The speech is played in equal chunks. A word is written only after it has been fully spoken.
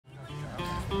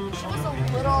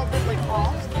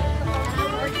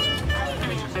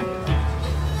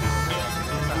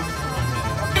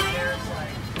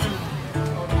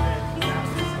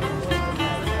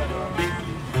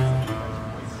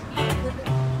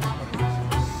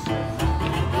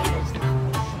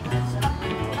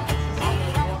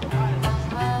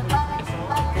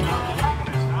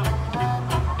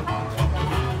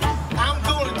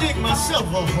Myself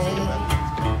a home,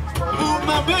 move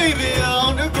my baby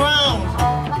on the ground.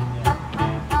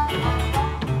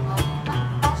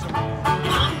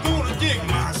 I'm gonna dig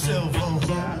myself a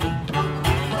home,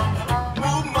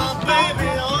 move my baby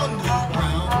on the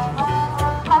ground.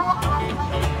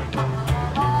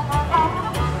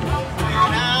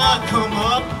 When I come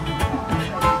up,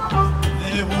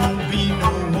 there won't be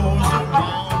no wars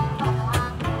around.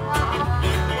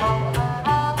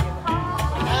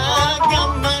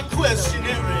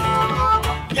 Questionary,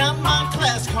 got my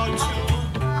class card too.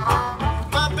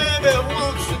 My baby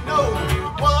wants to know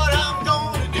what I'm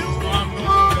gonna do. I'm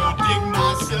gonna dig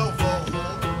myself a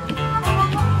hole,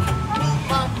 move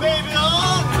my baby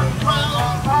on the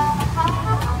ground.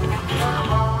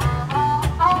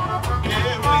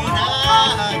 Yeah, when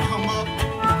I come up,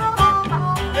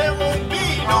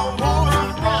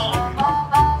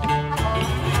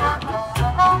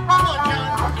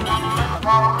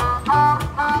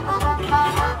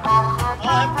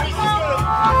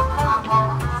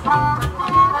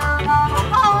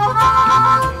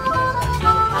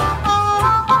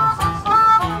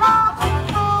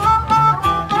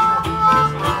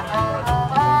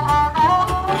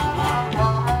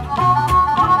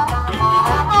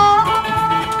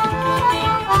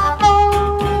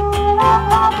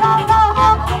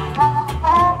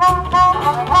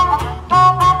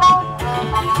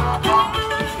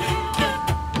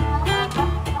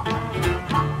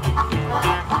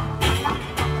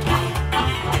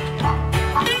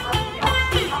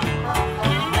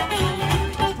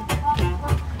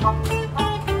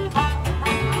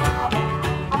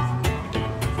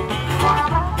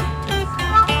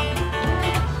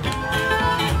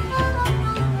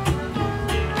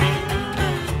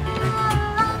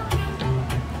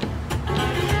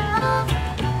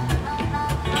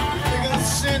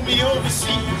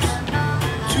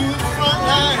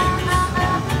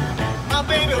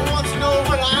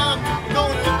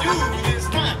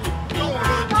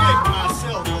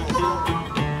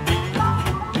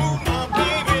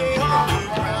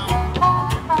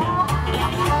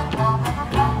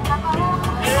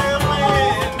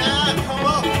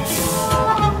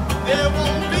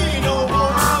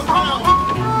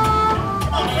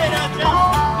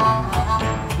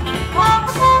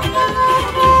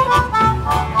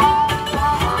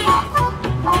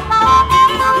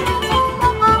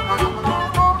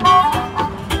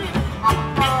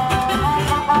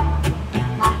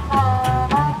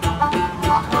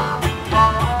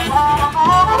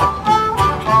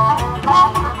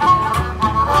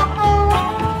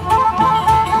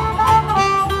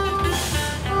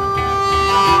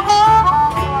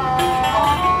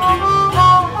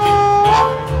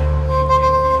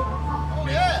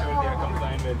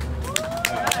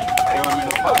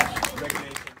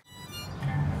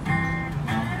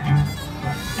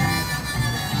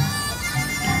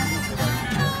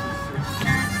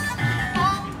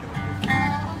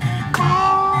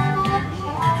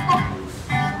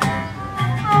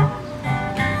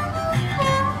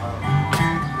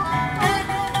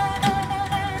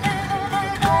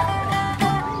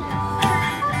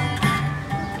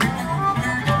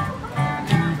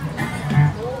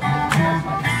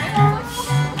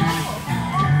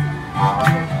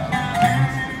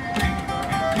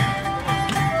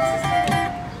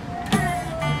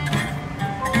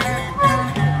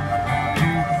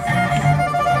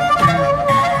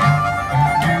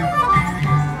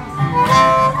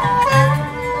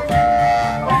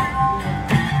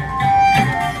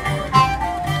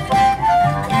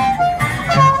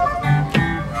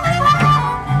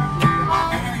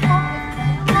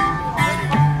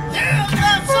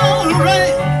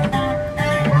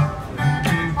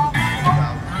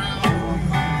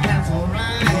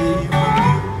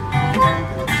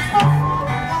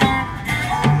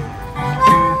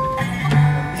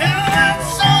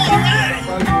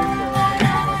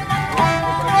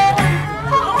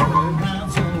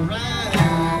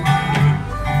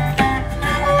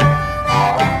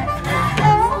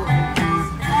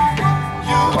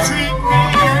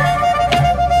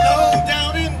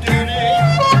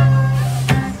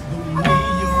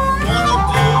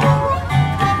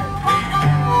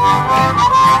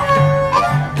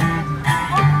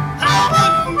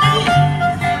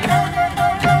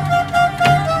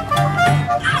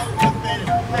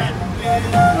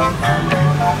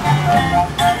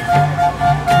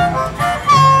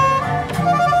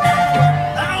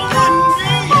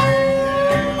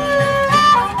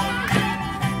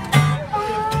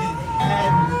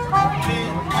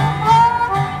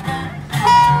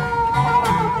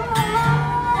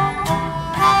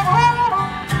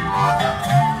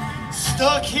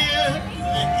 Stuck here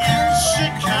in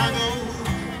Chicago,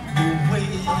 the way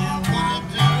you wanna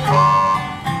do.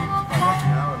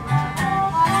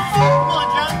 Come on,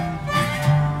 John.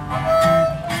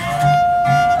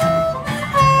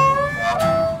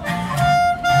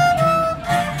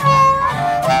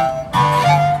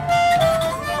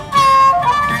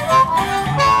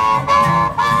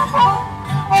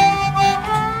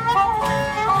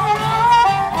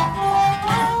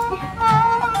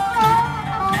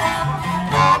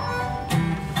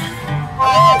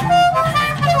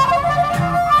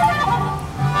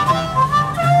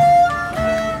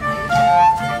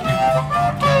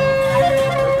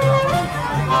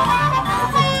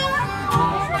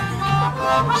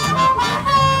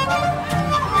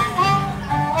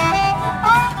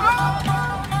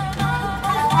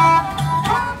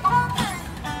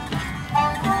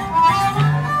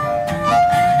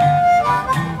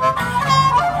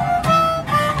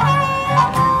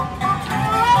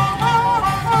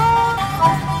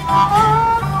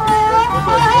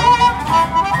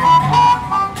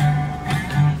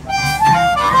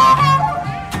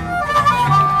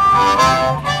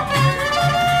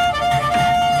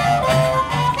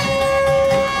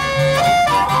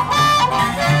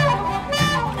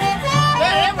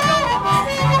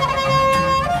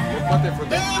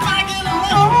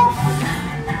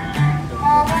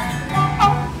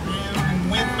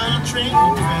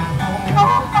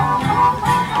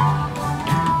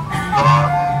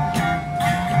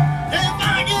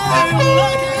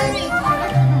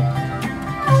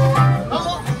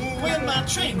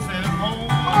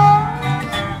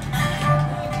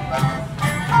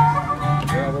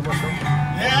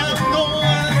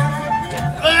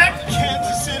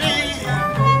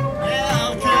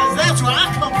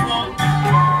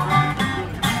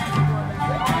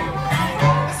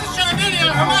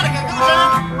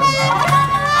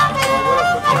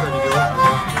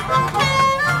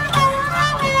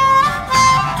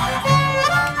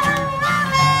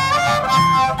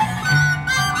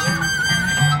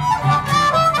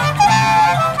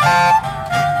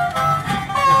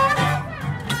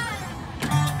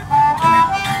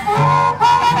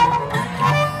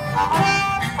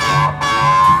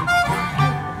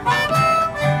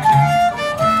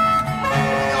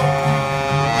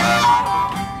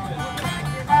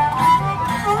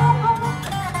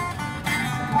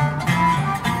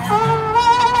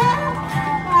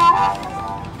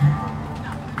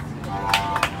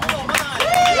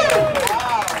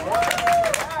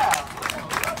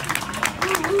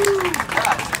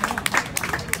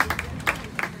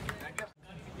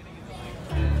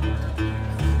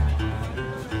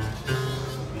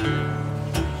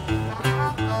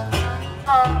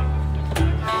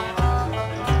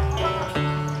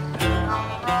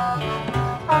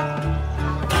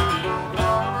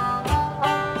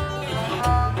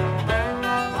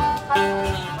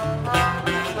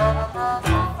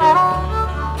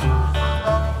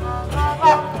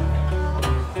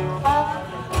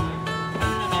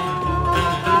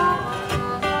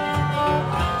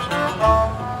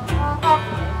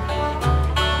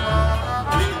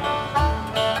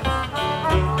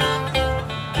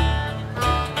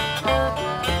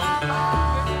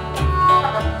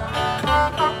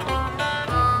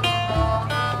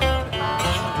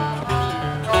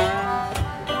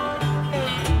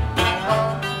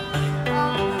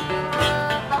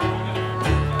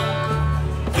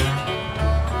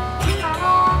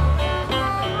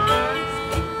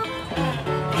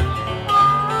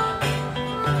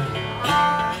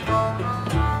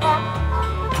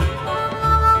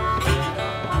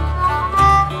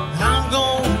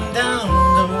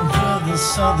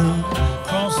 southern,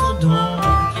 cross the dawn.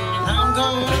 I'm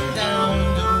going down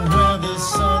to where the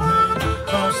southern,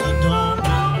 cross the dawn.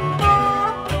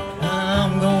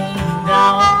 I'm going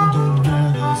down to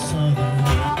where the southern,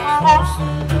 cross the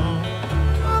dawn.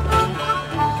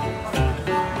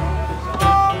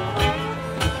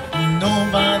 You know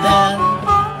by that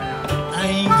I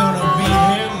ain't gonna be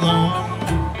here long.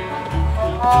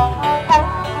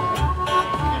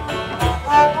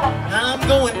 I'm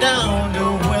going down to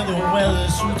where the weather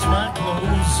suits my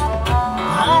clothes.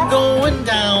 I'm going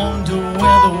down to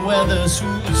where the weather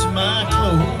suits my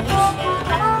clothes.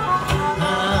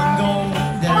 I'm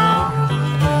going down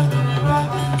to where the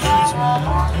weather suits my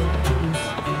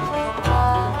clothes.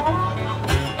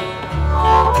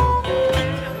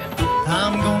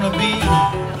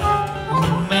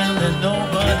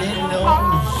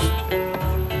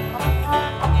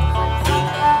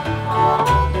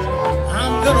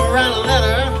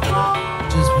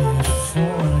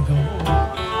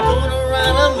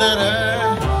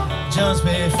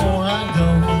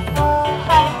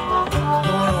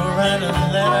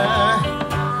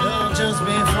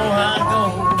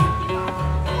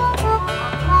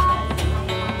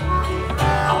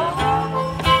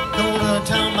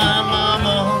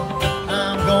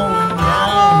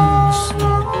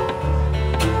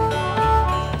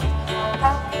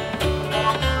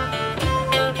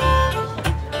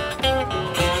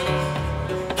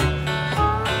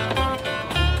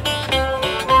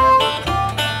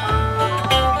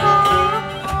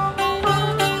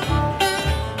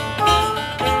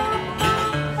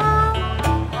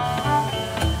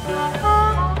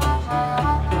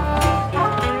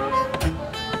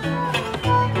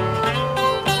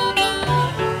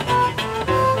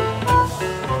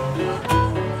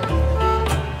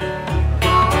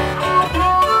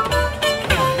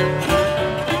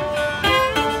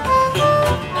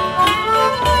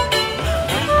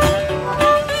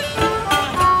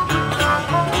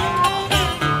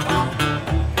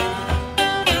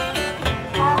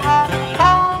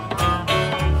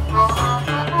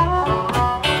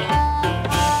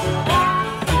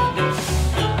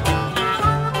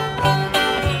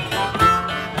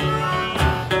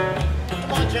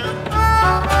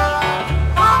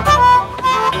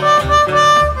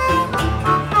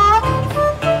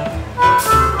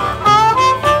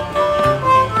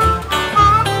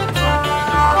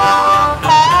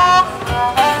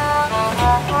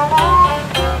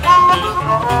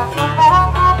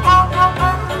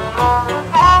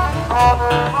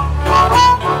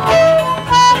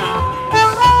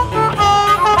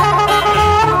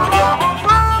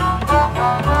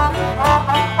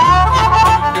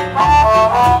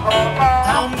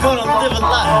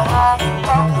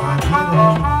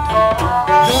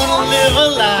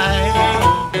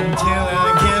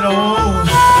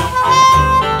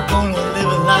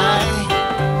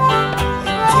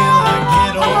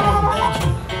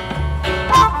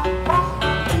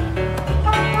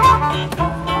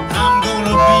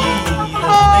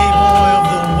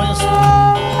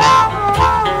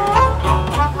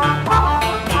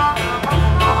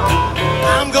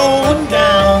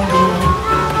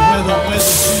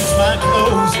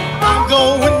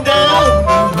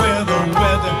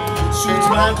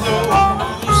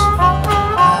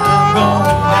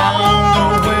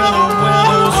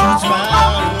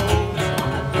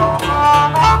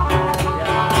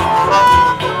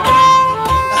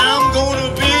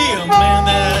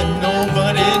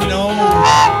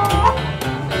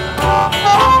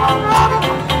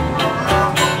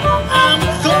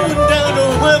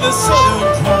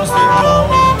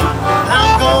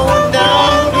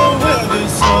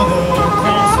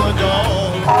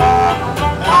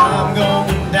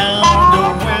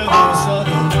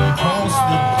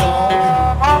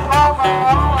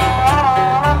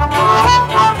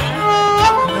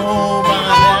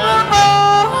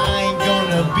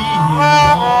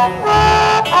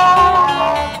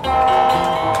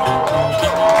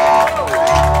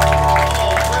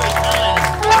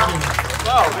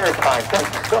 Thank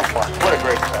you so much. What a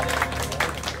great track.